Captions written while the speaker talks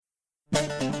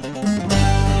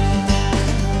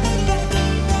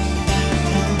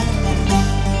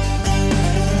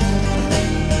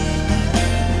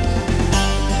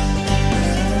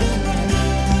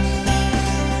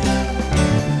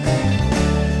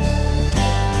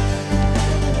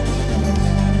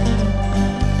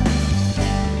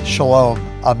Shalom.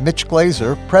 I'm Mitch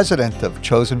Glaser, president of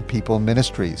Chosen People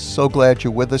Ministries. So glad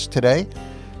you're with us today.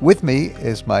 With me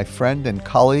is my friend and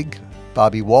colleague,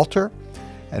 Bobby Walter,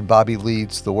 and Bobby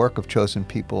leads the work of Chosen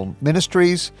People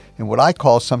Ministries in what I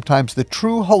call sometimes the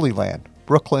true Holy Land,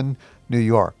 Brooklyn, New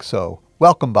York. So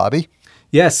welcome, Bobby.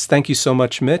 Yes, thank you so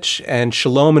much, Mitch, and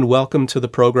shalom and welcome to the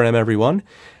program, everyone.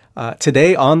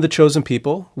 Today on The Chosen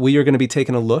People, we are going to be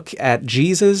taking a look at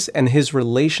Jesus and his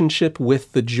relationship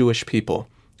with the Jewish people.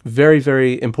 Very,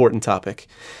 very important topic.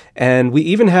 And we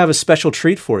even have a special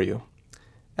treat for you.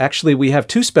 Actually, we have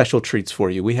two special treats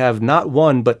for you. We have not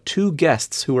one, but two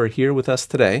guests who are here with us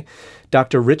today.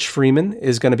 Dr. Rich Freeman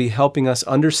is going to be helping us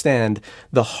understand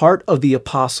the heart of the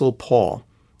Apostle Paul.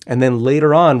 And then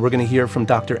later on, we're going to hear from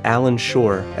Dr. Alan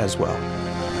Shore as well.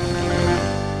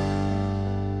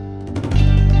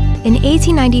 In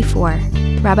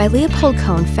 1894, Rabbi Leopold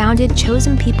Cohen founded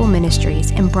Chosen People Ministries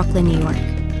in Brooklyn, New York.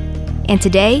 And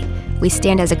today, we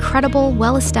stand as a credible,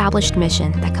 well-established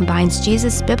mission that combines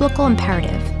Jesus' biblical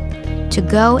imperative to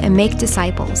go and make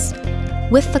disciples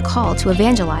with the call to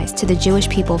evangelize to the Jewish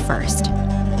people first.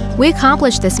 We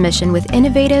accomplish this mission with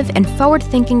innovative and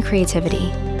forward-thinking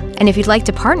creativity. And if you'd like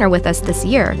to partner with us this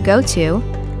year, go to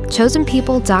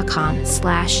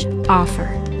chosenpeople.com/offer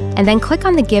and then click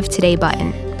on the Give Today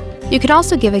button. You can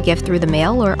also give a gift through the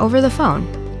mail or over the phone.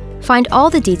 Find all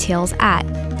the details at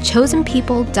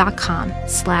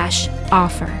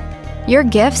chosenpeople.com/offer. Your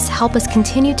gifts help us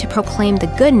continue to proclaim the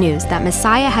good news that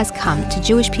Messiah has come to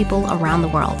Jewish people around the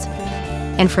world.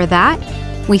 And for that,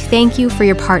 we thank you for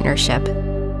your partnership.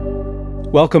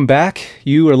 Welcome back.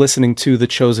 You are listening to The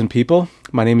Chosen People.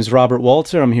 My name is Robert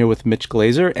Walter. I'm here with Mitch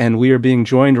Glaser, and we are being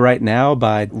joined right now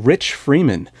by Rich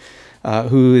Freeman,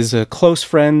 who is a close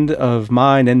friend of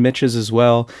mine and Mitch's as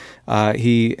well.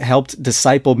 He helped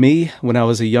disciple me when I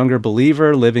was a younger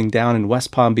believer living down in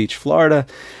West Palm Beach, Florida.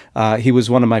 He was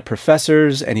one of my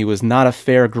professors, and he was not a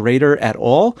fair grader at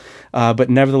all. But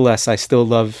nevertheless, I still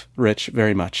love Rich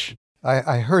very much.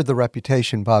 I heard the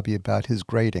reputation, Bobby, about his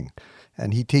grading,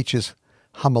 and he teaches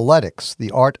homiletics,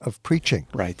 the art of preaching.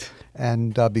 Right.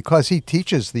 And because he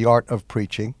teaches the art of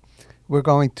preaching, we're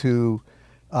going to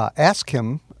ask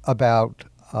him about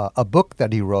a book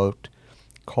that he wrote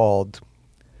called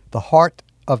The Heart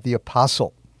of the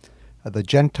Apostle. The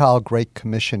Gentile Great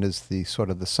Commission is the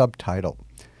sort of the subtitle.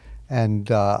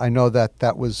 And I know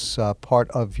that was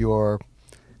part of your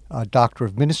Doctor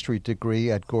of Ministry degree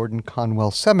at Gordon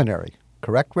Conwell Seminary.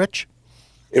 Correct, Rich?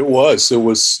 It was. It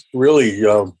was really,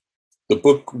 the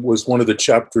book was one of the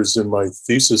chapters in my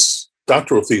thesis,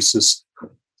 doctoral thesis,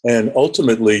 and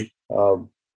ultimately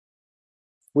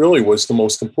really was the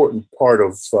most important part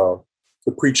of the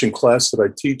preaching class that I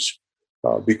teach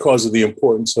because of the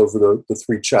importance of the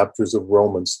three chapters of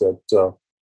Romans that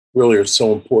really are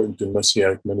so important in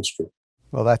Messianic ministry.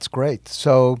 Well, that's great.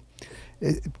 So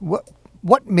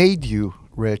what made you,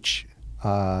 Rich,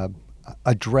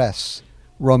 address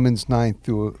Romans 9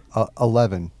 through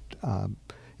 11?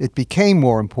 It became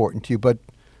more important to you, but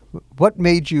what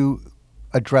made you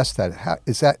address that?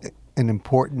 Is that an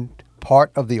important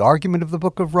part of the argument of the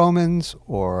book of Romans,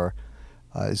 or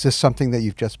is this something that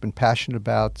you've just been passionate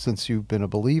about since you've been a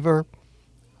believer?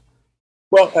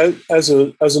 Well, as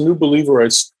a new believer, I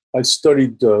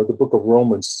studied the book of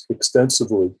Romans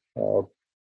extensively.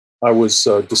 I was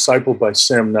discipled by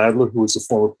Sam Nadler, who was the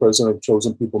former president of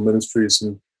Chosen People Ministries,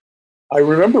 and I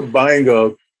remember buying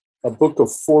a book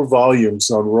of 4 volumes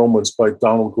on Romans by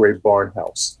Donald Gray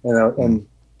Barnhouse, and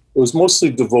it was mostly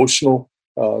devotional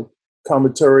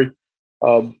commentary.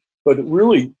 But it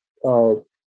really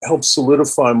helped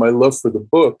solidify my love for the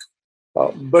book.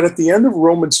 But at the end of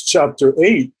Romans chapter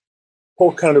 8,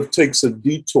 Paul kind of takes a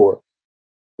detour.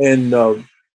 And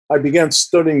I began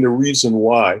studying the reason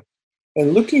why.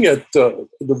 And looking at the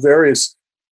various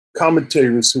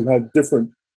commentators who had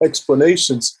different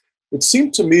explanations, it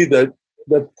seemed to me that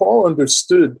Paul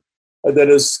understood that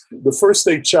as the first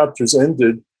 8 chapters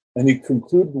ended, and he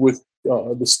concluded with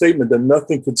the statement that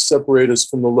nothing could separate us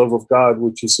from the love of God,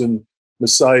 which is in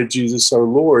Messiah Jesus our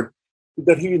Lord,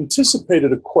 that he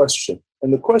anticipated a question.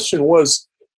 And the question was,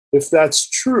 if that's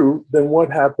true, then what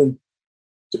happened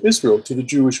to Israel, to the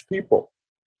Jewish people?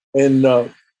 And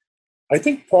I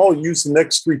think Paul used the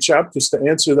next 3 chapters to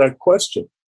answer that question.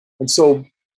 And so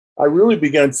I really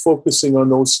began focusing on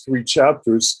those 3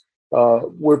 chapters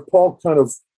where Paul kind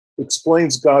of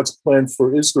explains God's plan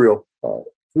for Israel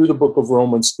through the book of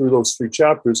Romans, through those 3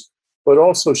 chapters, but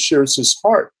also shares his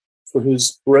heart for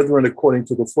his brethren according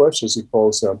to the flesh, as he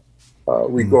calls them,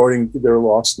 regarding their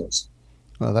lostness.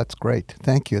 Well, that's great.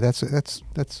 Thank you. That's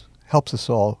helps us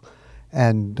all.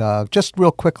 And just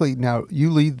real quickly, now you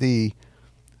lead the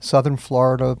Southern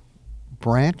Florida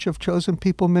branch of Chosen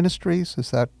People Ministries?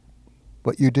 Is that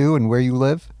what you do and where you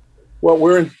live? Well,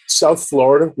 we're in South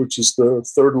Florida, which is the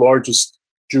third largest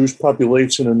Jewish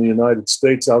population in the United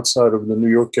States outside of the New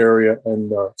York area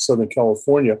and Southern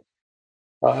California.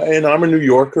 And I'm a New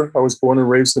Yorker. I was born and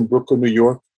raised in Brooklyn, New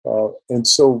York. And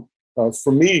so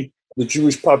for me, the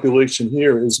Jewish population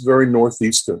here is very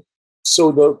Northeastern.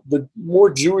 So the more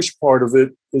Jewish part of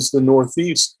it is the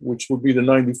Northeast, which would be the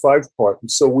 95 part. And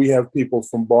so we have people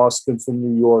from Boston, from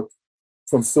New York,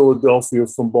 from Philadelphia,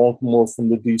 from Baltimore, from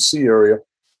the DC area,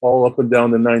 all up and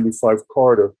down the 95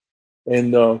 corridor.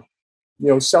 And,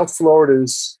 South Florida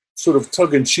is sort of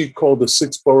tongue-in-cheek called the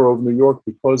sixth borough of New York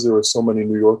because there are so many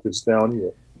New Yorkers down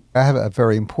here. I have a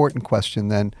very important question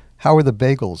then. How are the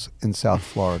bagels in South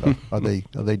Florida? Are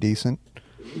they decent?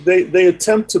 They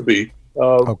attempt to be.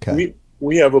 Okay.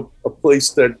 We have a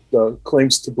place that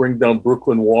claims to bring down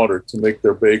Brooklyn water to make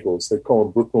their bagels. They call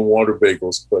them Brooklyn water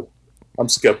bagels, but I'm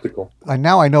skeptical.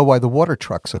 Now I know why the water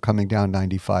trucks are coming down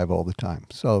 95 all the time.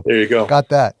 So there you go. Got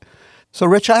that. So,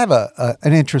 Rich, I have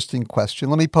an interesting question.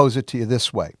 Let me pose it to you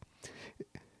this way.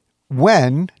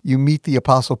 When you meet the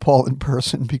Apostle Paul in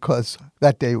person, because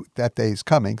that day is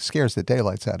coming, scares the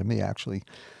daylights out of me, actually.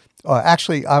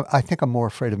 I think I'm more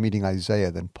afraid of meeting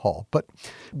Isaiah than Paul. But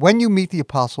when you meet the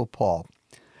Apostle Paul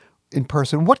in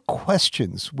person, what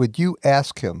questions would you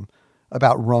ask him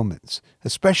about Romans,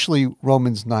 especially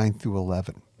Romans 9 through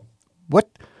 11?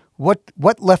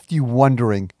 What left you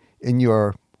wondering in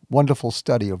your wonderful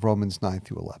study of Romans 9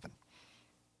 through 11?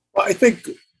 I think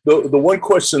the one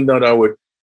question that I would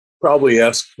probably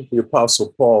ask the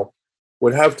Apostle Paul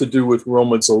would have to do with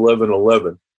Romans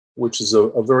 11:11, which is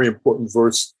a very important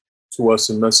verse to us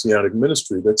in Messianic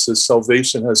ministry that says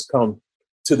salvation has come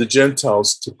to the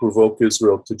Gentiles to provoke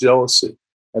Israel to jealousy.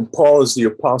 And Paul, as the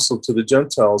apostle to the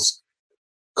Gentiles,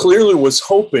 clearly was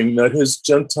hoping that his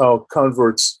Gentile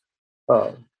converts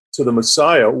to the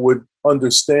Messiah would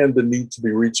understand the need to be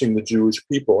reaching the Jewish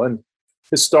people. And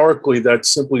historically, that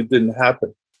simply didn't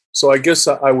happen. So I guess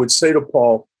I would say to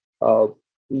Paul,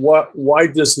 why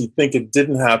does he think it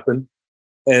didn't happen?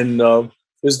 And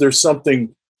is there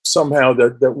something somehow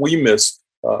that we missed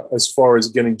as far as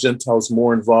getting Gentiles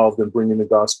more involved in bringing the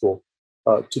gospel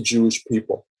to Jewish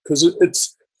people? Because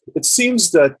it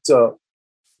seems that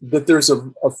there's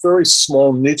a very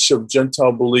small niche of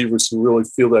Gentile believers who really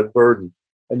feel that burden.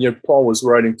 And yet Paul was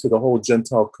writing to the whole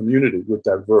Gentile community with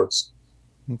that verse.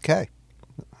 Okay.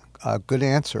 Good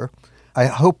answer. I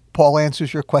hope Paul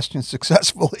answers your question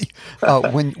successfully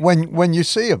when you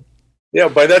see him. Yeah,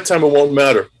 by that time it won't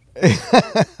matter.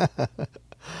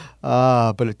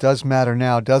 But it does matter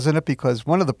now, doesn't it? Because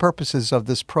one of the purposes of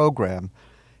this program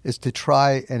is to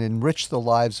try and enrich the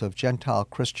lives of Gentile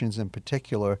Christians in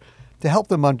particular, to help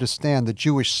them understand the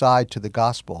Jewish side to the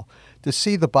gospel, to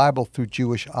see the Bible through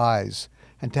Jewish eyes,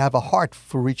 and to have a heart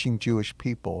for reaching Jewish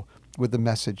people with the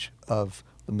message of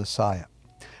the Messiah.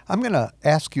 I'm going to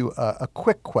ask you a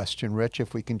quick question, Rich,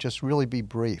 if we can just really be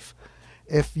brief.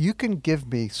 If you can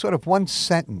give me sort of one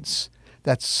sentence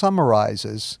that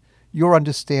summarizes your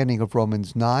understanding of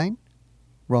Romans 9,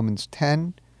 Romans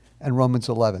 10, and Romans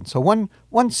 11. So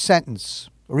one sentence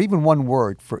or even one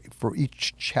word for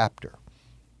each chapter.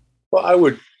 Well, I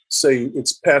would say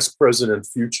it's past, present, and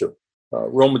future.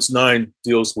 Romans 9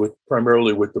 deals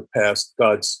primarily with the past,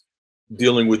 God's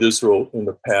dealing with Israel in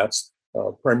the past,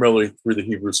 primarily through the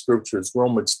Hebrew scriptures.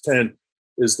 Romans 10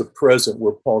 is the present,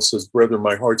 where Paul says, "Brethren,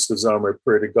 my heart's desire, my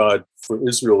prayer to God for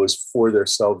Israel is for their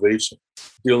salvation,"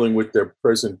 dealing with their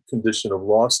present condition of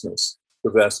lostness, the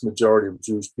vast majority of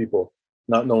Jewish people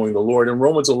not knowing the Lord. And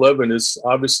Romans 11 is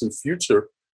obviously future,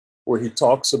 where he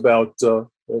talks about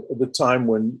the time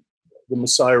when the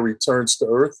Messiah returns to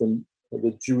earth and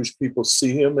the Jewish people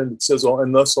see him, and it says,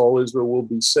 and thus all Israel will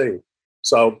be saved.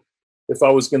 So if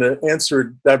I was going to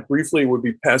answer that briefly, it would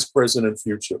be past, present, and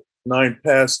future. 9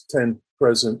 past, 10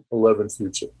 present, 11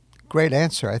 future. Great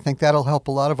answer. I think that'll help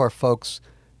a lot of our folks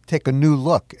take a new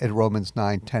look at Romans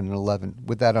 9, 10, and 11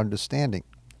 with that understanding.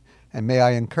 And may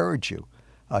I encourage you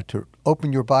to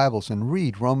open your Bibles and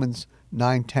read Romans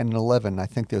 9, 10, and 11. I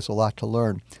think there's a lot to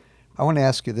learn. I want to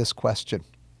ask you this question.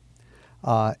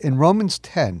 In Romans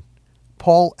 10,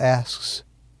 Paul asks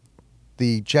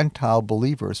the Gentile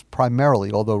believers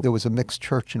primarily, although there was a mixed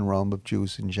church in Rome of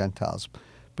Jews and Gentiles,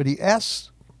 but he asks,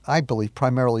 I believe,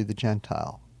 primarily the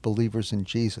Gentile believers in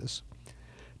Jesus,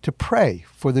 to pray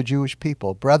for the Jewish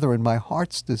people. Brethren, my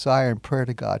heart's desire and prayer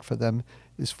to God for them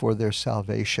is for their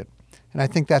salvation. And I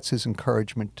think that's his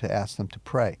encouragement to ask them to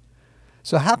pray.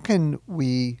 So how can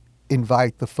we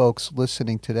invite the folks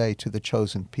listening today to the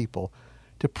Chosen People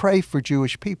to pray for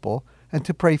Jewish people, and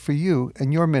to pray for you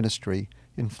and your ministry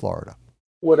in Florida.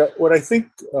 What I think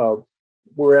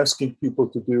we're asking people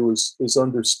to do is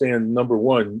understand, number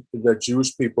one, that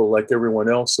Jewish people, like everyone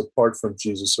else, apart from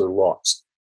Jesus, are lost.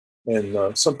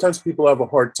 And sometimes people have a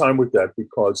hard time with that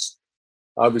because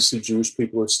obviously Jewish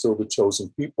people are still the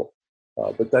chosen people.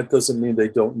 But that doesn't mean they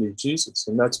don't need Jesus.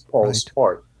 And that's Paul's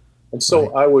heart. And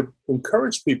so I would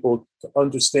encourage people to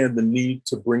understand the need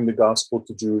to bring the gospel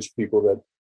to Jewish people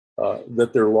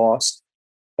that they're lost,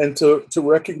 and to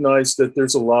recognize that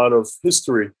there's a lot of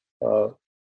history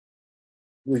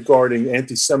regarding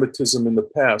anti-Semitism in the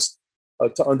past,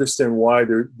 to understand why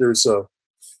there's a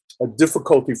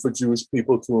difficulty for Jewish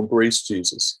people to embrace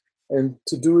Jesus, and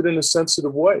to do it in a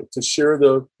sensitive way, to share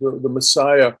the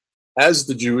Messiah as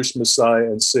the Jewish Messiah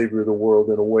and Savior of the world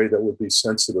in a way that would be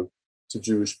sensitive to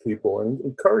Jewish people, and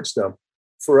encourage them.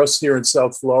 For us here in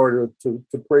South Florida, to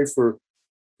pray for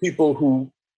people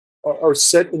who are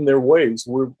set in their ways.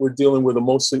 We're dealing with a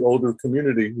mostly older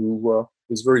community who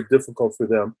is very difficult for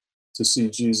them to see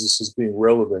Jesus as being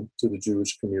relevant to the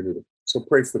Jewish community. So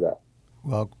pray for that.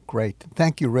 Well, great.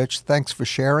 Thank you, Rich. Thanks for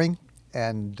sharing.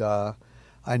 And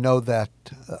I know that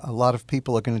a lot of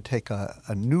people are going to take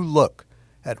a new look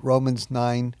at Romans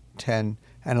 9, 10,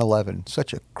 and 11,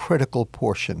 such a critical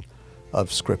portion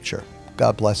of Scripture.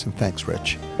 God bless and thanks,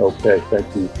 Rich. Okay,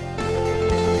 thank you.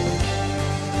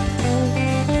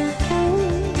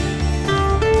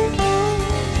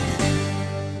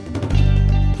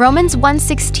 Romans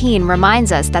 1:16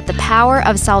 reminds us that the power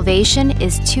of salvation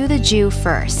is to the Jew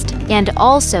first, and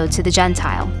also to the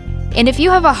Gentile. And if you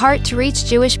have a heart to reach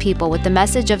Jewish people with the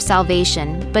message of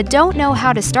salvation, but don't know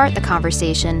how to start the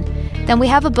conversation, then we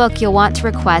have a book you'll want to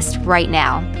request right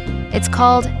now. It's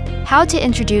called How to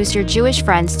Introduce Your Jewish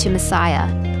Friends to Messiah,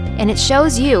 and it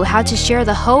shows you how to share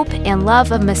the hope and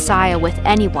love of Messiah with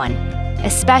anyone,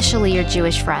 especially your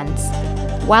Jewish friends,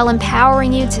 while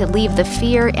empowering you to leave the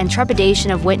fear and trepidation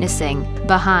of witnessing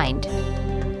behind.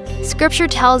 Scripture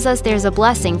tells us there's a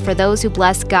blessing for those who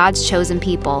bless God's chosen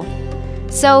people.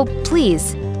 So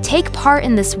please, take part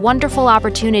in this wonderful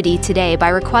opportunity today by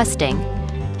requesting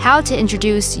How to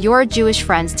Introduce Your Jewish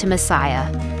Friends to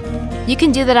Messiah. You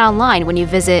can do that online when you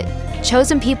visit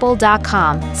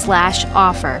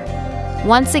chosenpeople.com/offer.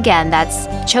 Once again, that's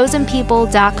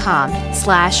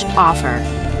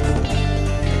chosenpeople.com/offer.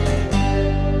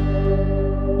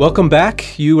 Welcome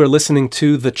back. You are listening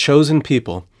to The Chosen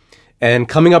People. And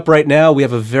coming up right now, we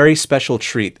have a very special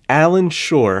treat. Alan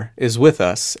Shore is with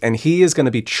us, and he is going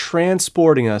to be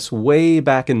transporting us way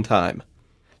back in time.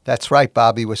 That's right,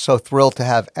 Bobby. We're so thrilled to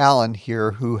have Alan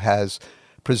here, who has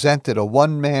presented a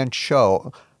one-man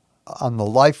show on the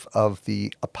life of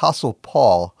the Apostle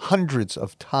Paul hundreds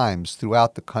of times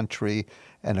throughout the country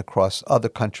and across other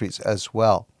countries as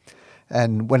well.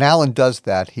 And when Alan does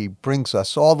that, he brings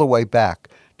us all the way back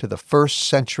to the first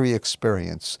century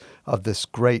experience of this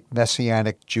great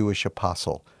Messianic Jewish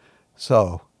apostle.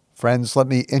 So, friends, let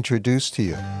me introduce to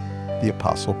you the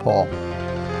Apostle Paul.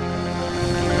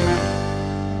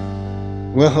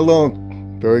 Well, hello.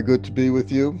 Very good to be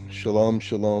with you. Shalom,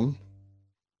 shalom.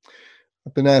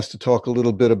 I've been asked to talk a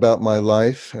little bit about my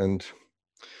life, and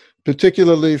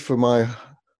particularly for my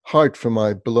heart for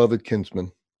my beloved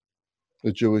kinsmen,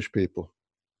 the Jewish people.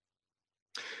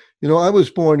 You know, I was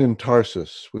born in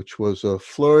Tarsus, which was a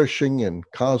flourishing and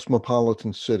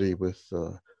cosmopolitan city with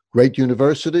a great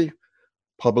university,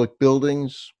 public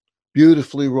buildings,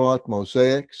 beautifully wrought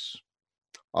mosaics,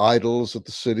 idols at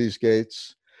the city's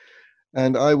gates,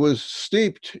 and I was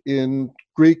steeped in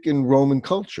Greek and Roman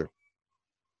culture.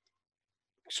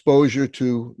 Exposure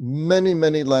to many,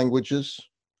 many languages,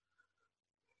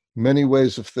 many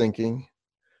ways of thinking,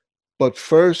 but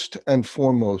first and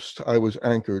foremost, I was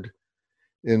anchored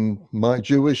in my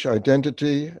Jewish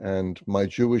identity and my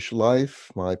Jewish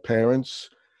life. My parents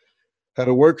had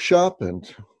a workshop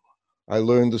and I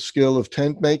learned the skill of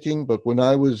tent making, but when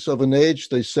I was of an age,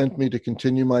 they sent me to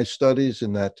continue my studies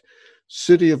in that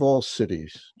city of all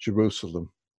cities,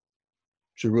 Jerusalem.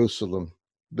 Jerusalem.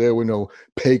 There were no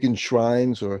pagan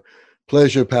shrines or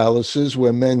pleasure palaces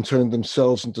where men turned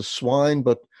themselves into swine,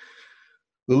 but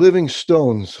the living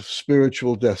stones of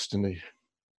spiritual destiny.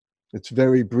 Its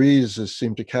very breezes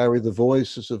seem to carry the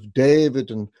voices of David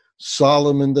and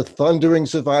Solomon, the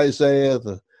thunderings of Isaiah,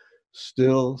 the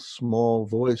still small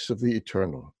voice of the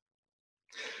eternal.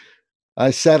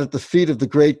 I sat at the feet of the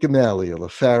great Gamaliel, a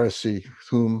Pharisee,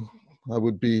 whom I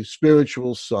would be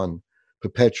spiritual son,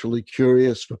 perpetually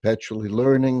curious, perpetually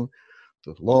learning,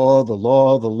 the law, the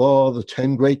law, the law, the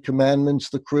 10 great commandments,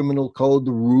 the criminal code,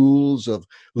 the rules of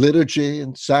liturgy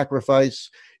and sacrifice,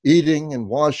 eating and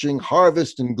washing,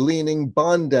 harvest and gleaning,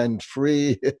 bond and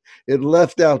free. It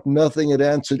left out nothing, it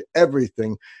answered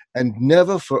everything. And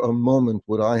never for a moment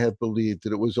would I have believed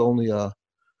that it was only a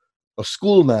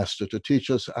schoolmaster to teach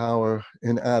us our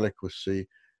inadequacy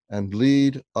and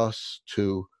lead us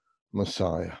to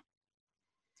Messiah.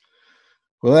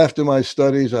 Well, after my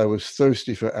studies, I was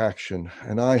thirsty for action,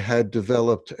 and I had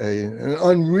developed an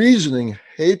unreasoning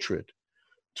hatred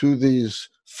to these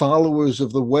followers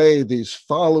of the way, these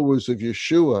followers of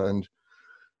Yeshua. And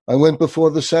I went before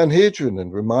the Sanhedrin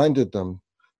and reminded them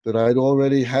that I'd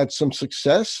already had some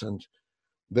success, and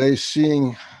they,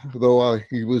 seeing, though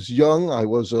he was young, I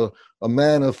was a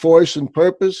man of force and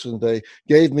purpose, and they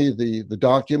gave me the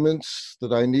documents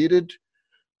that I needed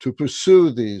to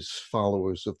pursue these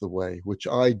followers of the way, which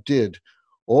I did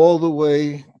all the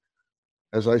way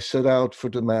as I set out for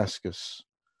Damascus,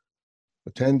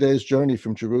 a 10 days journey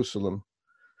from Jerusalem,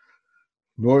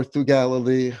 north through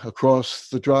Galilee, across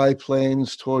the dry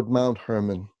plains toward Mount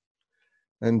Hermon.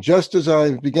 And just as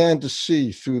I began to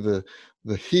see through the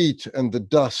heat and the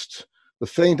dust, the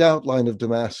faint outline of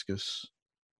Damascus,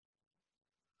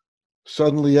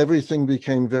 suddenly everything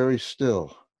became very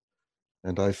still,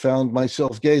 and I found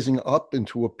myself gazing up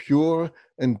into a pure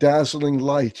and dazzling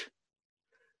light.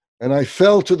 And I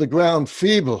fell to the ground,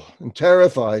 feeble and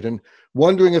terrified, and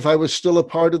wondering if I was still a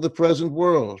part of the present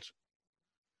world.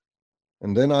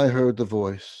 And then I heard the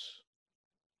voice,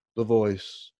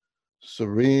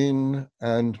 serene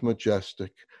and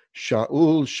majestic,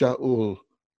 Shaul, Shaul,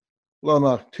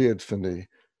 lama tirtfani,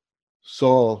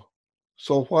 Saul,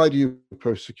 why do you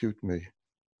persecute me?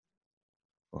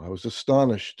 Well, I was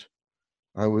astonished.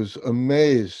 I was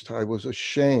amazed. I was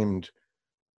ashamed.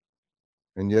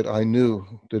 And yet I knew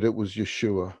that it was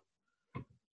Yeshua.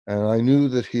 And I knew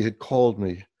that he had called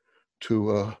me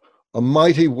to a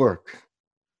mighty work.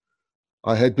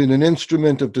 I had been an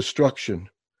instrument of destruction.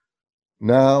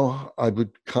 Now I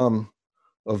would become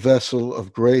a vessel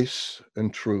of grace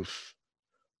and truth.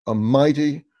 A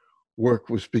mighty work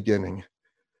was beginning.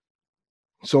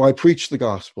 So I preached the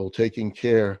gospel, taking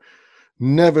care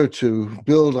never to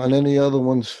build on any other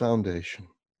one's foundation.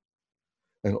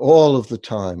 And all of the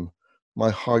time, my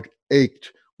heart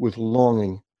ached with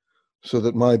longing so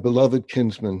that my beloved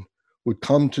kinsmen would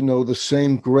come to know the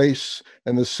same grace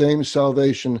and the same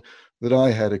salvation that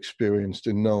I had experienced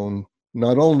and known,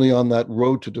 not only on that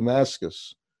road to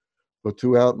Damascus, but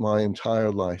throughout my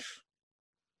entire life.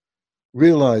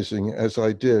 Realizing as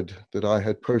I did that I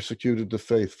had persecuted the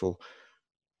faithful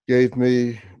gave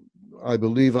me, I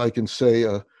believe I can say,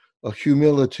 a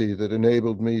humility that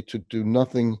enabled me to do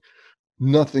nothing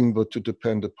but to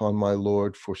depend upon my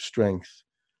Lord for strength.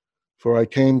 For I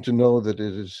came to know that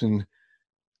it is in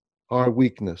our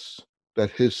weakness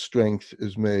that his strength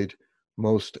is made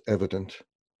most evident.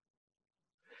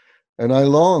 And I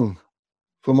long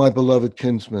for my beloved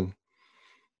kinsmen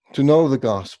to know the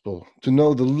gospel, to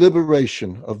know the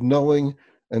liberation of knowing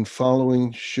and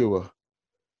following Yeshua.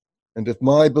 And if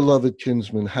my beloved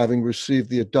kinsmen, having received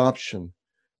the adoption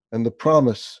and the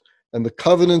promise and the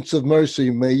covenants of mercy,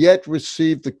 may yet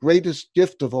receive the greatest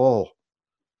gift of all,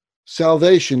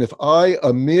 salvation, if I,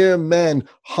 a mere man,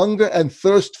 hunger and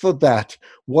thirst for that,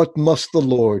 what must the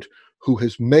Lord, who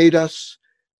has made us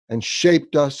and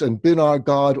shaped us and been our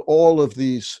God all of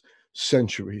these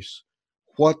centuries,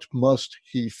 what must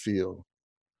he feel?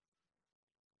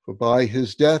 For by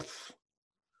his death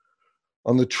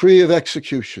on the tree of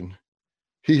execution,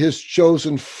 he has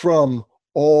chosen from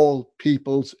all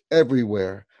peoples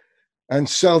everywhere, and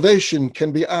salvation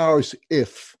can be ours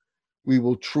if we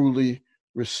will truly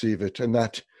receive it. And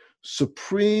that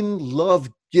supreme love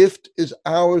gift is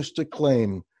ours to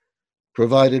claim,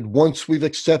 provided once we've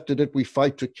accepted it, we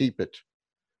fight to keep it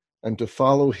and to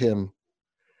follow him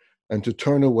and to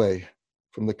turn away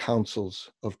from the counsels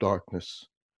of darkness.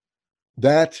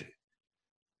 That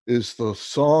is the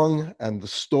song and the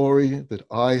story that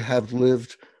I have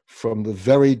lived from the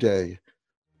very day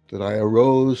that I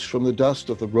arose from the dust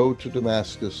of the road to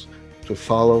Damascus to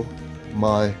follow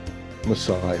my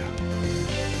Messiah.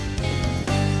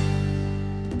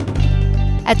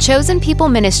 At Chosen People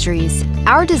Ministries,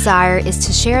 our desire is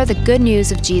to share the good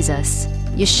news of Jesus,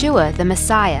 Yeshua the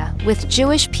Messiah, with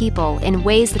Jewish people in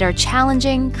ways that are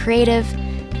challenging, creative,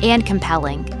 and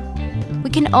compelling. We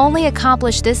can only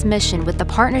accomplish this mission with the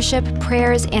partnership,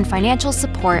 prayers, and financial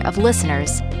support of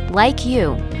listeners like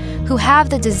you who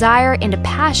have the desire and a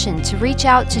passion to reach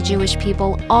out to Jewish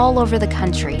people all over the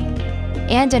country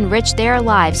and enrich their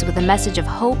lives with a message of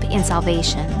hope and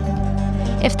salvation.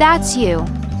 If that's you,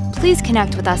 please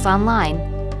connect with us online.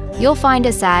 You'll find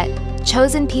us at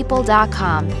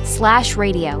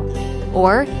chosenpeople.com/radio.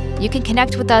 Or you can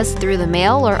connect with us through the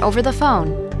mail or over the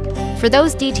phone. For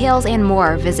those details and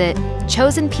more, visit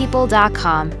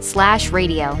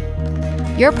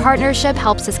chosenpeople.com/radio. Your partnership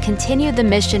helps us continue the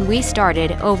mission we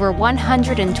started over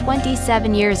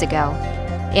 127 years ago.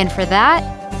 And for that,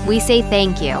 we say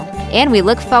thank you, and we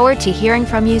look forward to hearing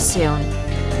from you soon.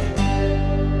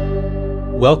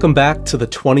 Welcome back to the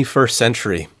 21st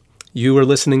century. You are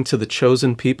listening to The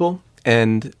Chosen People,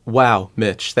 and wow,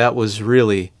 Mitch, that was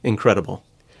really incredible.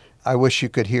 I wish you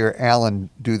could hear Alan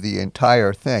do the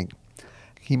entire thing.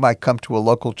 He might come to a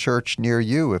local church near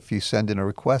you if you send in a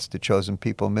request to Chosen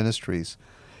People Ministries.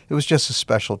 It was just a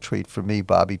special treat for me,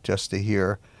 Bobby, just to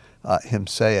hear him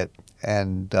say it.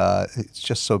 And it's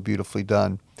just so beautifully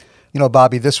done. You know,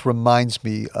 Bobby, this reminds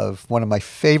me of one of my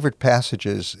favorite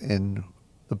passages in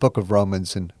the book of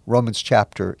Romans, in Romans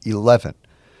chapter 11,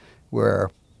 where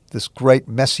this great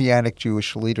Messianic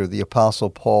Jewish leader, the Apostle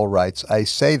Paul, writes, "I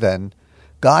say then,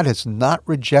 God has not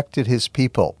rejected his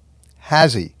people,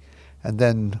 has he?" And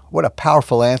then what a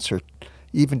powerful answer,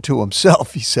 even to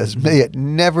himself. He says, "May it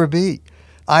never be.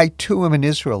 I too am an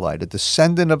Israelite, a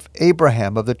descendant of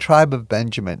Abraham, of the tribe of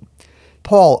Benjamin."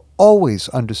 Paul always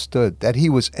understood that he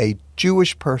was a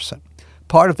Jewish person,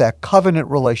 part of that covenant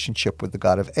relationship with the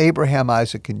God of Abraham,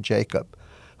 Isaac, and Jacob,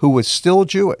 who was still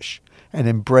Jewish and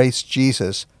embraced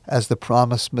Jesus as the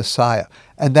promised Messiah,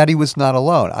 and that he was not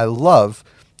alone. I love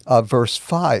verse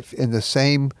 5 in the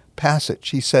same passage.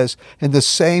 He says, "In the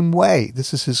same way,"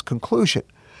 this is his conclusion,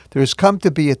 "there has come to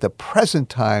be at the present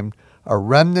time a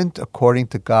remnant according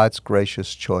to God's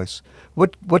gracious choice."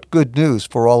 What good news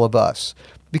for all of us.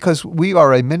 Because we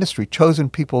are a ministry, Chosen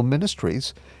People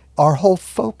Ministries, our whole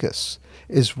focus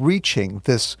is reaching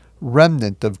this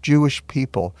remnant of Jewish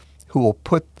people who will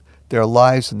put their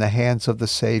lives in the hands of the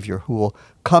Savior, who will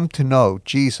come to know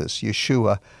Jesus,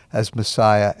 Yeshua, as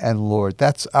Messiah and Lord.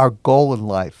 That's our goal in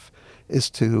life, is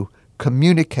to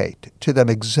communicate to them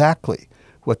exactly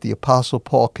what the Apostle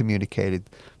Paul communicated,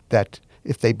 that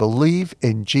if they believe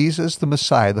in Jesus the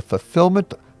Messiah, the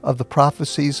fulfillment of the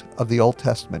prophecies of the Old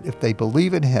Testament, if they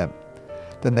believe in him,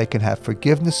 then they can have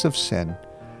forgiveness of sin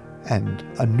and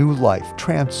a new life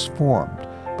transformed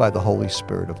by the Holy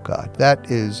Spirit of God.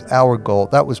 That is our goal.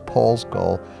 That was Paul's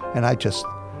goal. And I just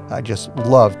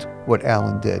loved what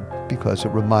Alan did, because it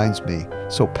reminds me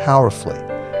so powerfully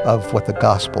of what the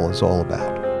gospel is all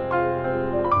about.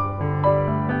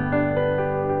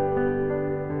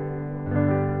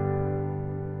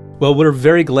 Well, we're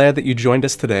very glad that you joined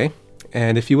us today.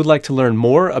 And if you would like to learn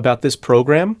more about this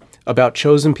program, about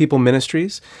Chosen People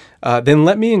Ministries, then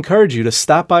let me encourage you to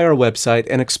stop by our website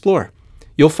and explore.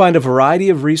 You'll find a variety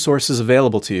of resources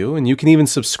available to you, and you can even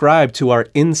subscribe to our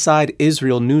Inside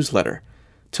Israel newsletter.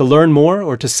 To learn more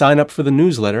or to sign up for the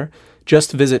newsletter,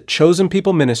 just visit Chosen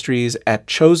People Ministries at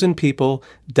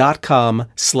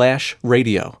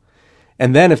chosenpeople.com/radio.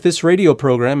 And then if this radio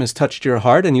program has touched your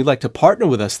heart and you'd like to partner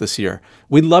with us this year,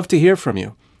 we'd love to hear from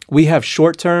you. We have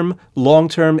short-term,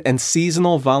 long-term, and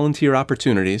seasonal volunteer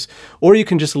opportunities, or you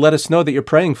can just let us know that you're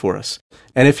praying for us.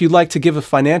 And if you'd like to give a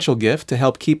financial gift to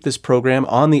help keep this program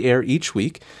on the air each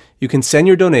week, you can send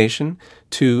your donation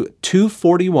to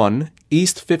 241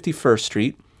 East 51st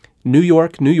Street, New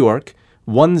York,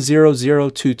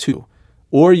 10022.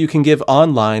 Or you can give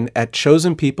online at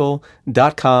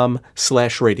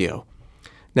chosenpeople.com/radio.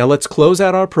 Now let's close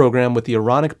out our program with the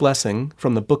Aaronic blessing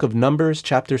from the book of Numbers,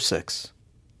 chapter 6.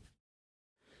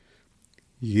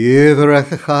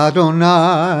 Yivrech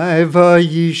Adonai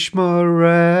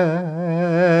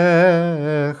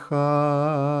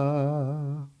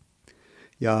v'yishmerecha.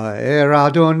 Ya'er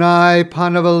Adonai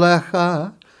panav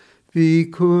elecha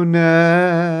v'yikunecha.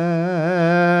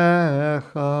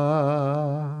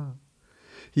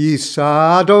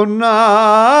 Yisa Adonai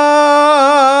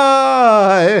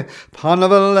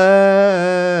panav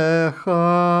elecha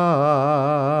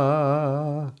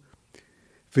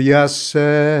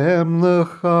v'yasem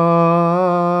lecha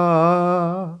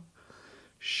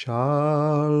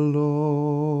shalom.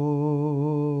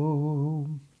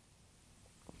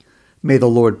 May the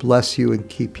Lord bless you and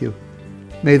keep you.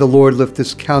 May the Lord lift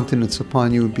his countenance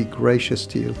upon you and be gracious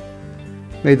to you.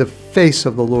 May the face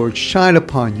of the Lord shine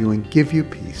upon you and give you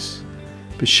peace.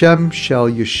 B'Shem Shel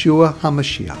Yeshua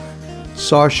HaMashiach,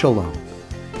 Sar Shalom.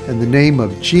 In the name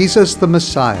of Jesus the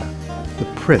Messiah, the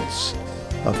Prince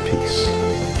of Peace.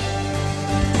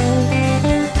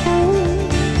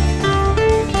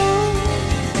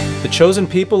 The Chosen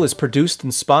People is produced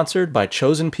and sponsored by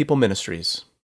Chosen People Ministries.